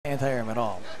anti-air him at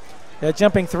all. Yeah,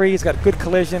 jumping 3, he's got good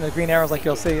collision, the green arrows like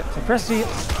you'll see. So ChrisG.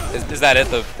 Is that it,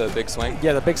 the big swing?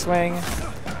 Yeah, the big swing.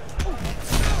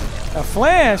 A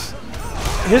Flash.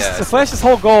 Flash's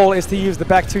whole goal is to use the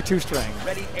back 2-2 string.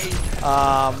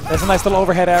 There's a nice little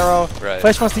overhead arrow. Right.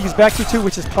 Flash wants to use back 2-2,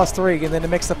 which is +3, and then the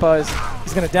mix-up is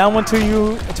he's going to down 1 to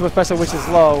you into a special, which is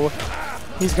low.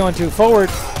 He's going to forward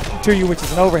to you, which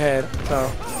is an overhead.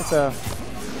 So it's a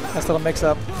nice little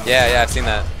mix-up. Yeah, I've seen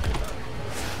that.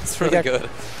 It's really good.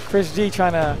 ChrisG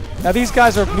trying to. Now these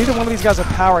guys are. Neither one of these guys are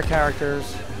power characters.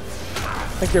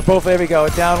 I think they're both. There we go.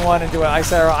 Down 1 and do an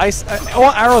ice arrow.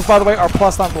 All arrows, by the way, are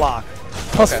plus on block.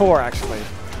 +4 actually.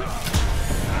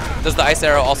 Does the ice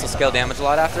arrow also scale damage a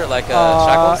lot after, like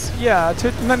Shackles? Yeah,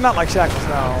 not like Shackles,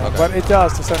 no. Okay. But it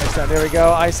does to a certain extent. There we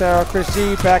go. Ice arrow,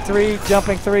 ChrisG, back 3,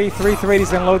 jumping 3, 3-3.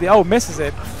 He's going to load the. Oh, misses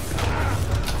it.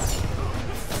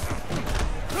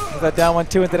 That down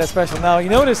 1-2 into that special. Now you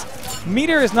notice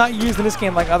meter is not used in this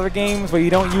game like other games where you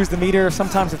don't use the meter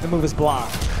sometimes if the move is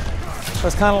blocked. So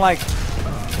it's kind of like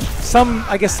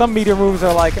I guess some meter moves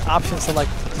are like options to like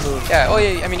move. Yeah. Oh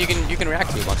yeah. I mean you can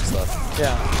react to a bunch of stuff.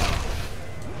 Yeah.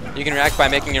 You can react by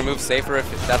making your move safer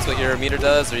if that's what your meter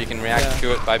does, or you can react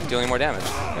to it by dealing more damage.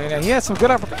 And he had some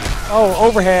good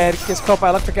overhead, gets caught by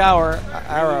electric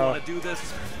arrow.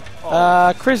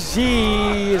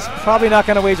 ChrisG is probably not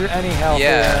going to wager any health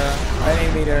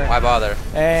any meter. Why bother?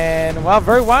 And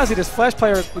very wisely, this Flash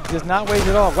player does not wager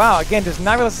at all. Wow, again, does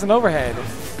not realize it's an overhead.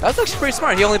 That was actually pretty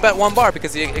smart. He only bet 1 bar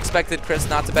because he expected Chris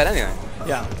not to bet anything.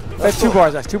 Yeah, that's 2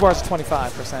 bars. Actually, 2 bars is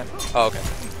 25%. Oh, okay.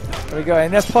 There we go,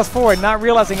 and that's +4. Not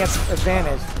realizing it's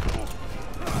advantage.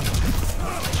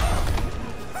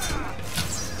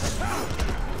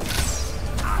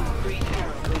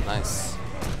 Nice.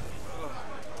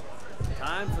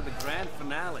 Time for the grand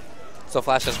finale. So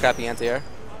Flash has crappy anti-air?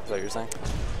 Is that what you're saying?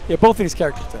 Yeah, both of these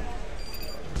characters do.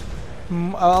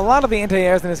 A lot of the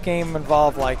anti-airs in this game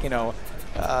involve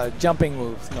jumping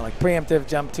moves, like preemptive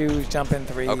jump 2s, jump in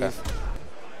 3s. Okay.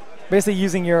 Basically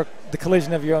using the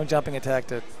collision of your own jumping attack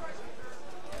to,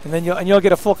 and then you'll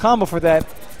get a full combo for that.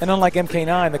 And unlike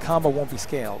MK9, the combo won't be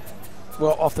scaled.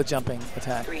 Well, off the jumping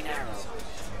attack.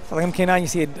 So like MK9, you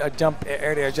see a jump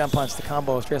air-to-air jump punch. The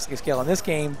combo is drastically scaled. In this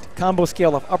game, combos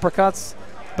scale off uppercuts,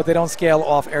 but they don't scale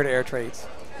off air-to-air trades.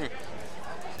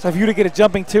 So if you were to get a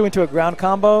jumping 2 into a ground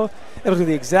combo, it'll do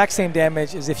the exact same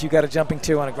damage as if you got a jumping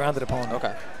 2 on a grounded opponent.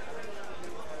 Okay.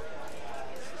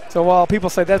 So while people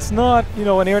say that's not,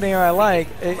 an air-to-air I like,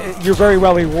 you're very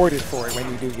well rewarded for it when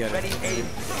you do get it.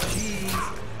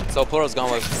 So Plural's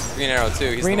gone with green arrow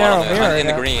too. He's green the one arrow in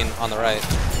the green on the right.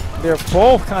 They're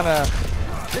both kind of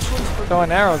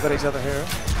throwing arrows at each other here.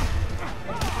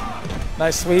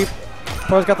 Nice sweep.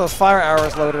 Plural's got those fire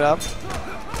arrows loaded up.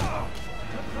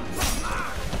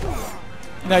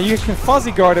 Now you can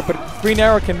fuzzy guard it, but green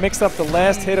arrow can mix up the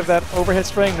last hit of that overhead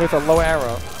string with a low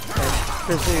arrow.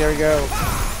 And there we go.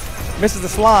 Misses the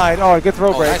slide. Oh, a good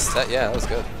throw break. Nice set. Yeah, that was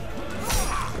good.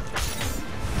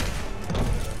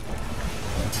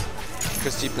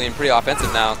 ChrisG playing pretty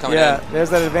offensive now. Coming in. There's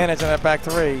that advantage on that back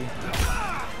 3.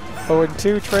 Forward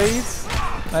 2 trades.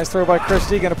 Nice throw by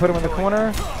ChrisG. Going to put him in the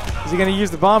corner. Is he going to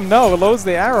use the bomb? No, it loads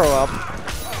the arrow up.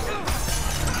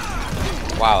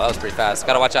 Wow, that was pretty fast.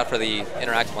 Got to watch out for the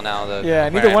interactable now.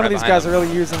 Neither one of these guys are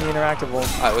really using the interactable.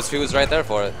 He was right there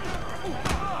for it.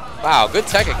 Wow, good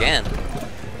tech again.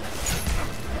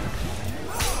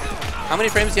 How many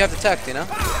frames do you have to tech, do you know?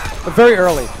 Very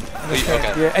early.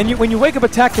 Okay. Yeah, and when you wake up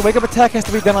attack, the wake up attack has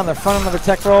to be done on the front of the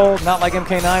tech roll, not like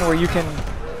MK9 where you can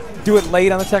do it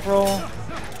late on the tech roll.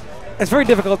 It's very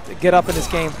difficult to get up in this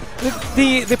game.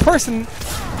 The person,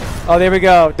 oh, there we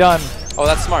go, done. Oh,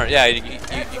 that's smart. Yeah, you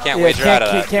can't wager out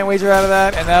of that. You can't wager out of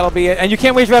that, and that'll be it. And you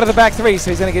can't wager out of the back 3,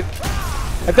 so he's going to get.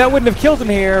 If that wouldn't have killed him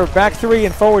here, back 3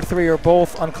 and forward 3 are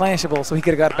both unclanshable, so he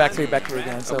could have got back 3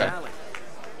 again. So. Okay.